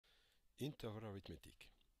Interval arithmetic.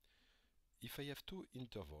 If I have two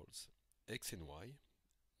intervals, x and y,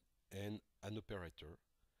 and an operator,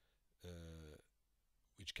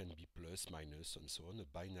 which can be plus, minus, and so on, a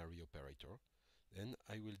binary operator, then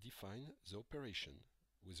I will define the operation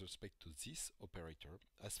with respect to this operator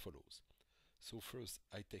as follows. So first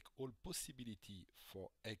I take all possibility for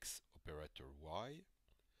x operator y,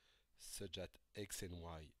 such that x and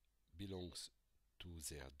y belongs to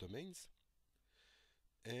their domains,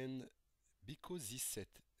 and because this set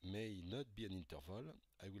may not be an interval,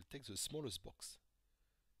 I will take the smallest box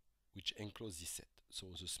which encloses this set, so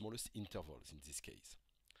the smallest intervals in this case.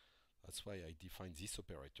 That's why I define this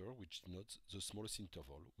operator, which denotes the smallest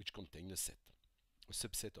interval which contains a set, a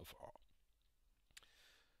subset of R.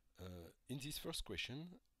 In this first question,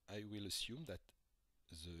 I will assume that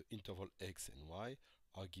the interval x and y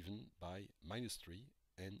are given by -3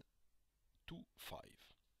 and 2, 5.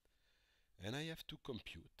 And I have to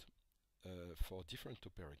compute for different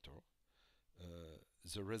operator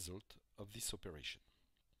the result of this operation.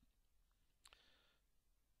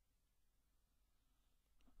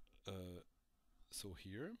 So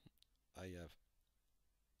here I have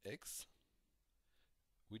x,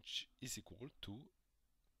 which is equal to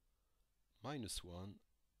 -1,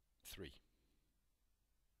 3,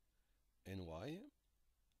 and y,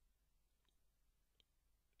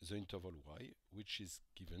 the interval y, which is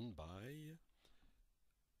given by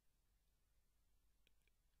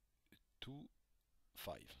 2,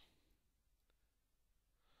 5.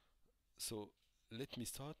 So let me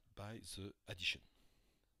start by the addition.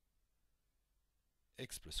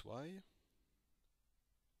 X plus y,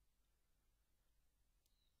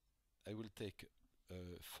 I will take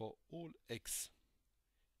for all x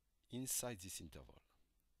inside this interval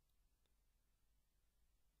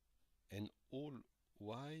and all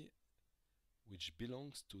y which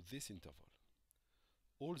belongs to this interval.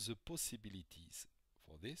 All the possibilities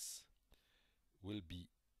for this will be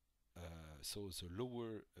so the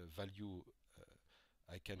lower value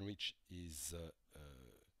I can reach is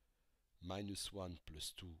 -1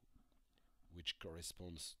 plus 2, which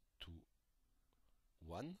corresponds to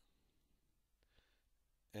 1,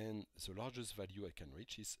 and the largest value I can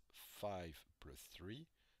reach is 5 plus 3,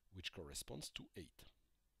 which corresponds to 8.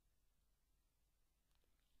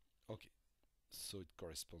 Okay, so it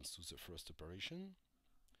corresponds to the first operation.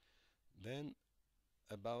 Then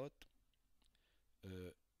about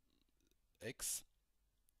x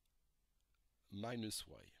minus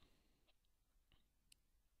y.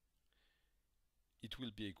 It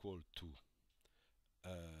will be equal to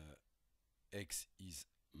x is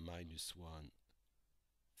 -1,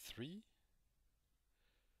 3,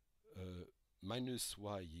 minus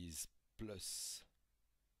y is plus,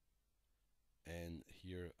 and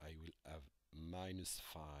here I will have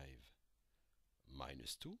 -5,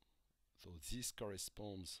 -2. So this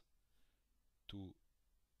corresponds to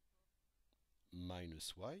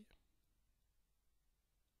minus y.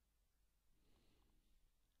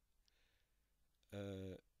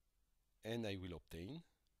 And I will obtain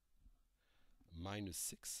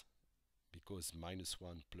 -6, because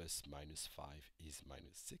 -1 plus -5 is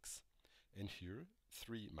 -6, and here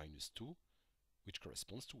 3 minus 2, which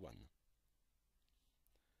corresponds to 1.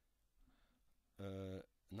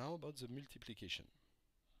 Now about the multiplication.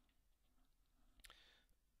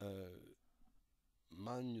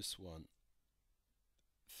 -1,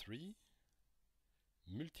 3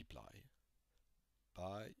 multiply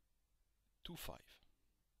by 2, 5.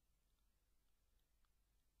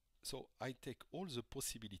 So I take all the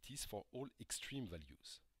possibilities for all extreme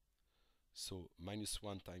values. So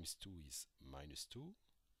 -1 times 2 is -2,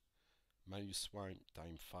 -1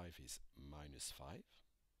 times 5 is -5,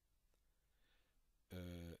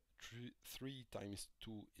 3 times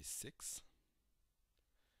 2 is 6,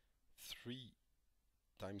 3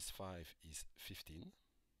 times 5 is 15,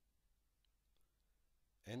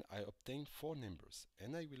 and I obtain 4 numbers,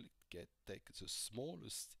 and I will take the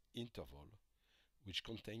smallest interval which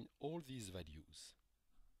contain all these values,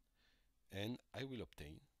 and I will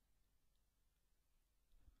obtain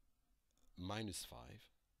 -5,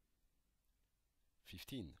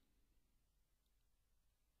 15.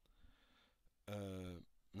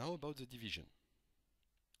 Now about the division.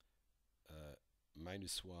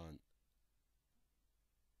 -1,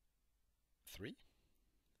 3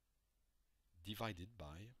 divided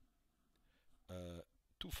by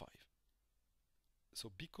 2, 5. So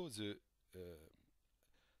because the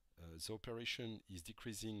operation is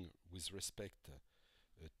decreasing with respect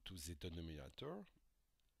to the denominator,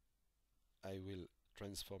 I will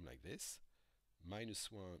transform like this: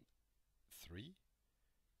 -1, 3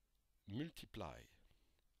 multiply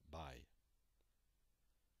by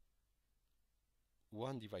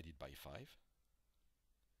 1 divided by 5,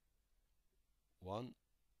 1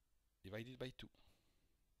 divided by 2.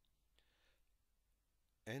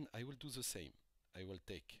 And I will do the same. I will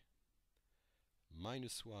take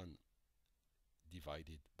minus 1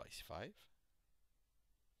 divided by 5,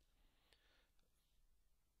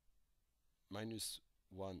 minus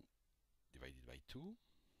 1 divided by 2,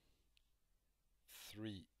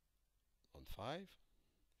 3 on 5,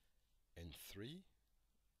 and 3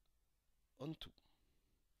 on 2.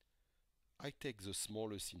 I take the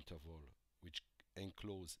smallest interval which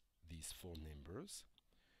encloses these four numbers,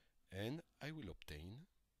 and I will obtain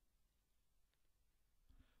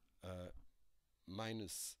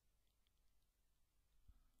minus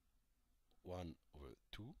 1 over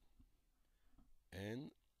 2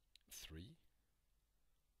 and 3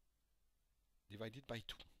 divided by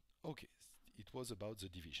 2. Okay, it was about the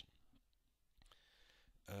division.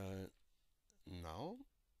 Now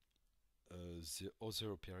the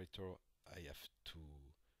other operator I have to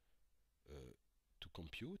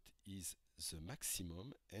compute is the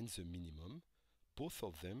maximum and the minimum. Both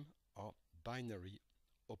of them are binary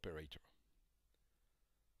operator.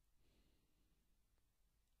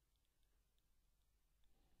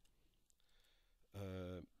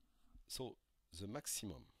 So the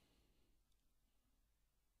maximum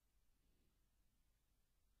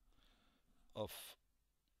of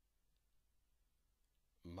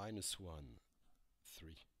minus 1,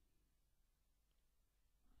 3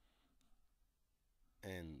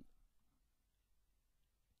 and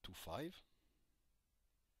 2, 5,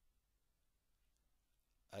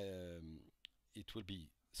 it will be,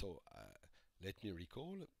 so let me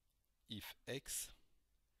recall, if x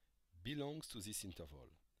belongs to this interval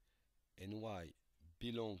and y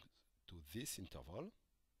belongs to this interval,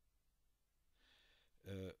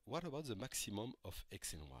 what about the maximum of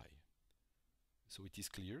x and y? So it is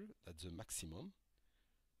clear that the maximum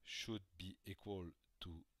should be equal to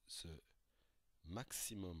the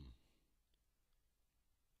maximum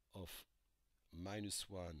of minus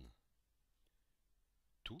 1,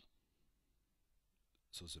 2,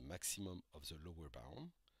 so the maximum of the lower bound,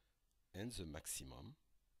 and the maximum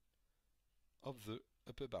of the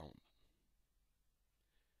upper bound.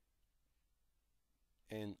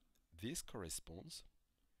 And this corresponds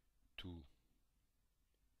to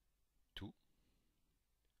 2,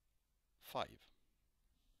 5.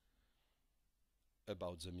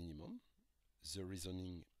 About the minimum, the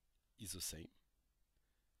reasoning is the same.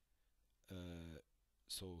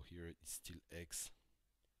 So here it's still x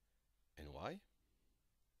and y.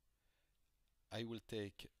 I will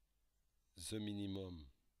take the minimum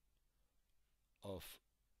of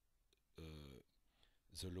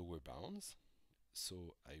the lower bounds,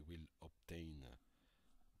 so I will obtain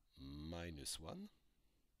minus 1,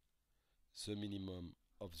 the minimum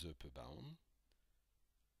of the upper bound,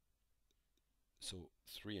 so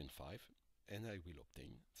 3 and 5, and I will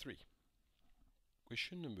obtain 3.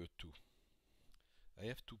 Question number 2. I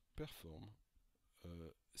have to perform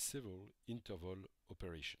several interval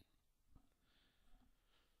operations.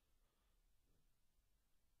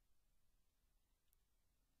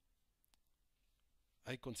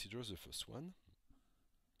 I consider the first one.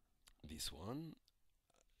 This one,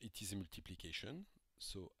 it is a multiplication,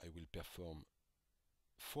 so I will perform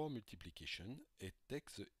 4 multiplication and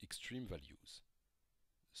take the extreme values.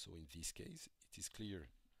 So in this case, it is clear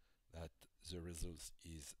that the result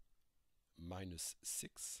is minus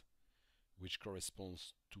 6, which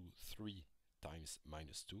corresponds to 3 times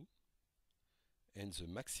minus 2, and the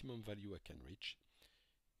maximum value I can reach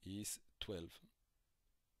is 12,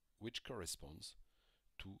 which corresponds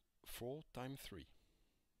to 4 times 3.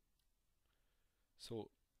 So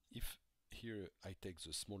if here I take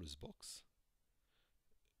the smallest box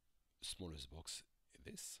is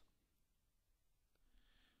this,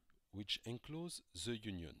 which encloses the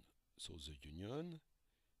union. So the union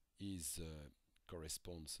is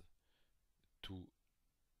corresponds to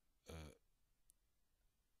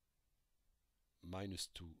minus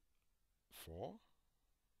 2, 4,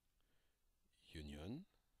 union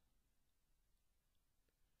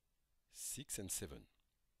 6 and 7.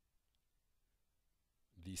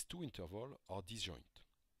 These two intervals are disjoint.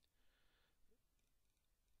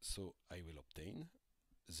 So I will obtain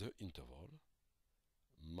the interval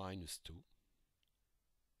minus 2,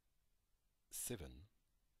 7.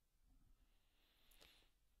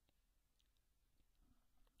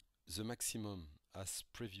 The maximum, as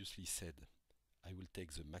previously said, I will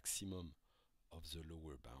take the maximum of the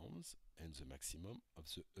lower bounds and the maximum of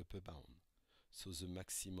the upper bound. So the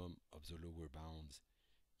maximum of the lower bounds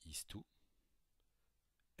is 2,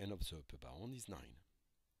 and of the upper bound is 9.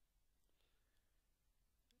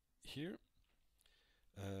 Here,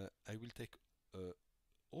 I will take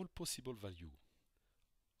all possible value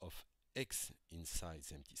of x inside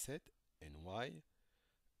the empty set and y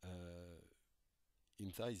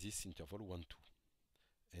inside this interval 1, 2.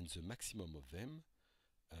 And the maximum of them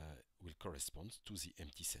will correspond to the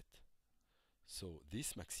empty set. So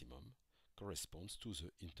this maximum corresponds to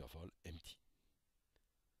the interval empty.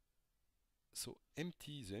 So the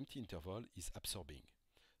empty interval is absorbing.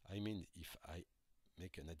 I mean, if I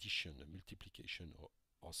make an addition, a multiplication,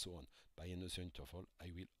 or so on by another interval,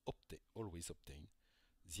 I will always obtain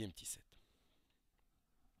the empty set.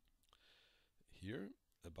 Here,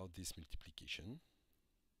 about this multiplication,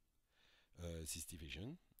 this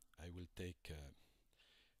division, I will take,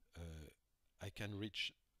 I can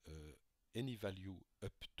reach any value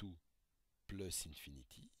up to plus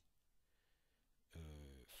infinity.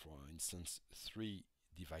 For instance, 3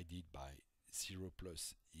 divided by 0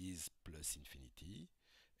 plus is plus infinity,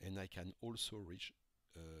 and I can also reach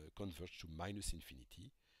converge to minus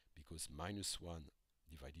infinity, because minus 1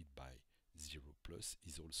 divided by 0 plus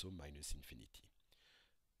is also minus infinity.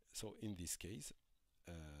 So in this case,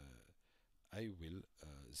 I will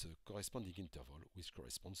the corresponding interval which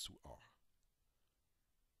corresponds to R.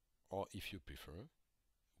 Or if you prefer,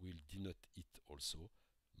 we'll denote it also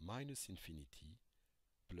minus infinity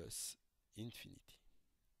plus infinity.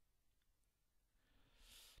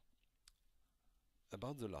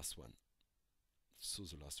 About the last one. So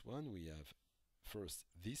the last one, we have first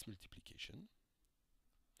this multiplication,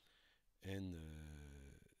 and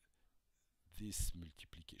this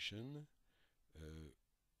multiplication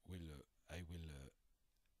I will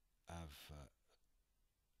have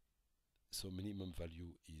so minimum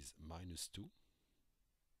value is minus 2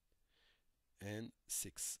 and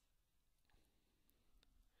 6.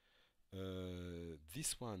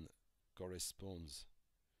 This one corresponds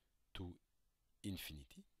to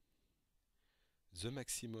infinity. The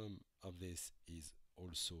maximum of this is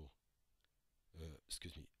also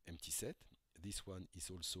empty set. This one is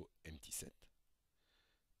also empty set,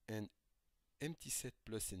 and empty set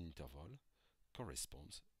plus an interval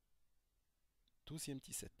corresponds to the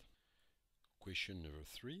empty set. Question number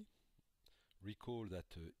 3. Recall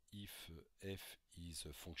that if f is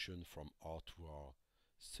a function from R to R,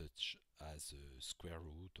 such as the square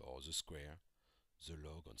root or the square, the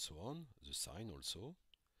log, and so on, the sign also,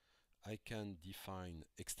 I can define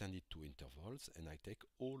extended to intervals, and I take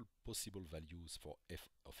all possible values for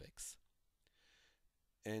f of x.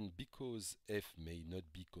 And because f may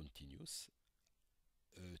not be continuous,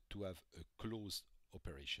 to have a closed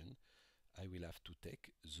operation, I will have to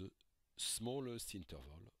take the smallest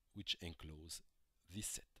interval which encloses this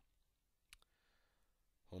set.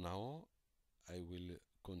 For now, I will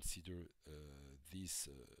consider these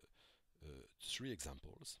 3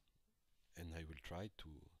 examples, and I will try to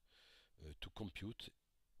compute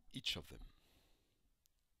each of them.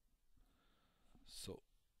 So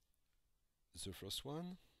the first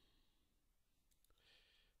one,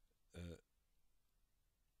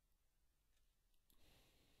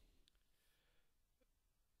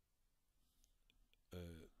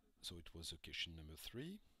 so it was question number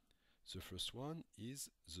 3. The first one is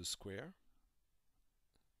the square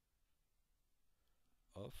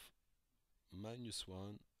of minus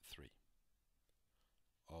 1, 3.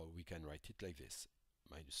 Or we can write it like this: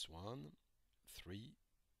 minus 1, 3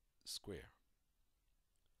 square.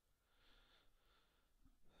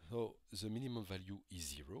 So the minimum value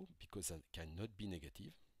is 0 because it cannot be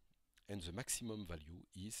negative, and the maximum value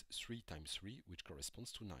is 3 times 3, which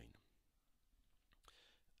corresponds to 9.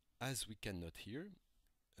 As we can note here,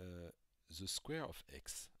 the square of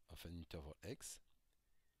x, of an interval x,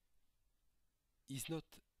 is not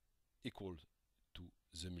equal to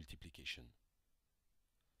the multiplication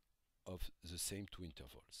of the same 2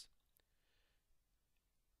 intervals.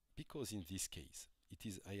 Because in this case,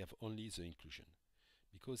 I have only the inclusion.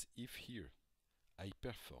 Because if here I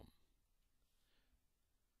perform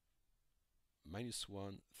minus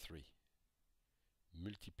 1, 3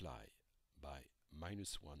 multiply by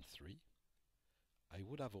minus 1, 3, I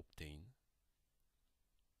would have obtained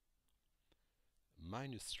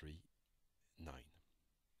minus 3, 9.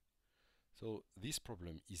 So this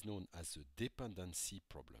problem is known as the dependency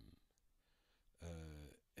problem,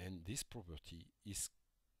 and this property is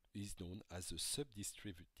known as the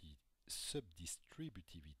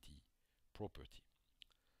subdistributivity property.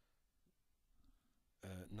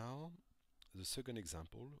 Now, the second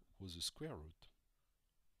example was the square root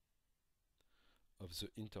of the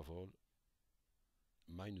interval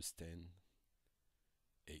minus 10,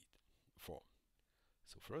 8, 4.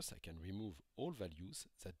 So first I can remove all values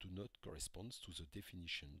that do not correspond to the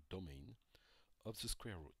definition domain of the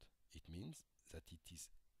square root. it means that it is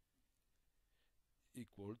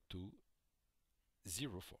equal to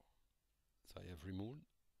 0, 4. So I have removed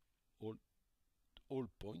all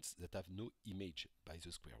points that have no image by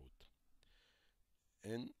the square root.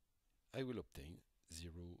 And I will obtain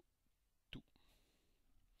 0, 2.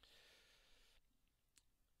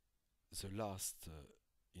 The last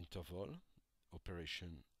interval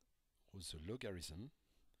operation was the logarithm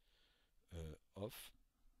of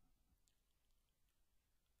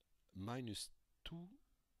 -2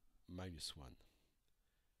 minus 1.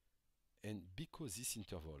 And because this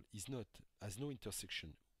interval has no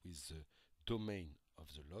intersection with the domain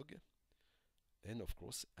of the log, then of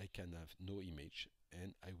course I can have no image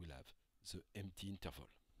and I will have the empty interval.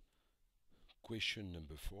 Question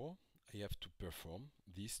number 4. I have to perform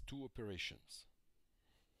these two operations.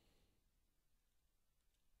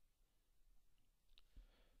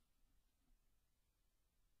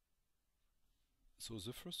 So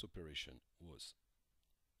the first operation was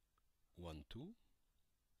 1, 2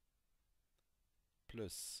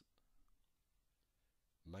 plus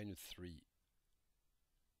 -3,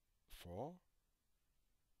 4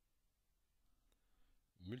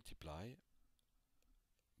 multiply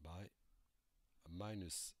by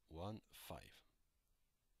 -1, 5.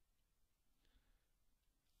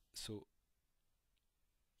 So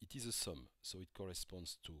it is a sum, so it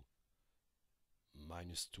corresponds to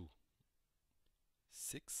 -2,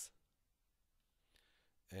 6.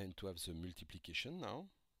 And to have the multiplication now,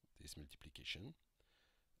 this multiplication,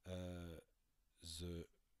 the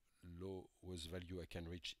lowest value I can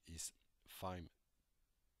reach is 5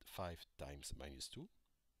 times -2.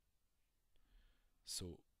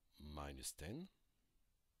 So -10.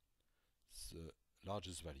 The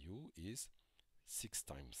largest value is 6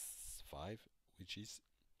 times 5, which is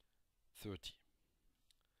 30.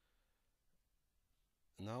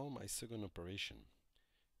 Now my second operation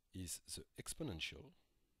is the exponential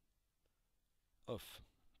of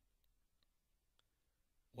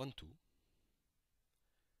 1, 2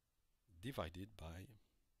 divided by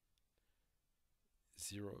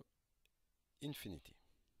 0, infinity.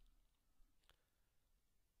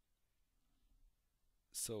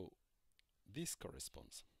 So this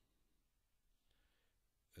corresponds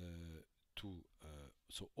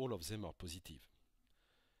so all of them are positive,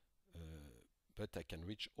 but I can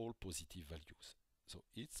reach all positive values. So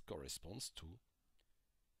it corresponds to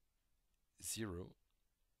 0,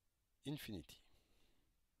 infinity.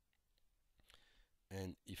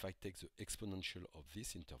 And if I take the exponential of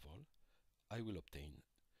this interval, I will obtain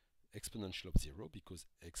exponential of 0, because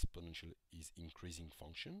exponential is increasing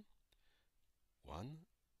function, 1,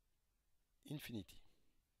 infinity.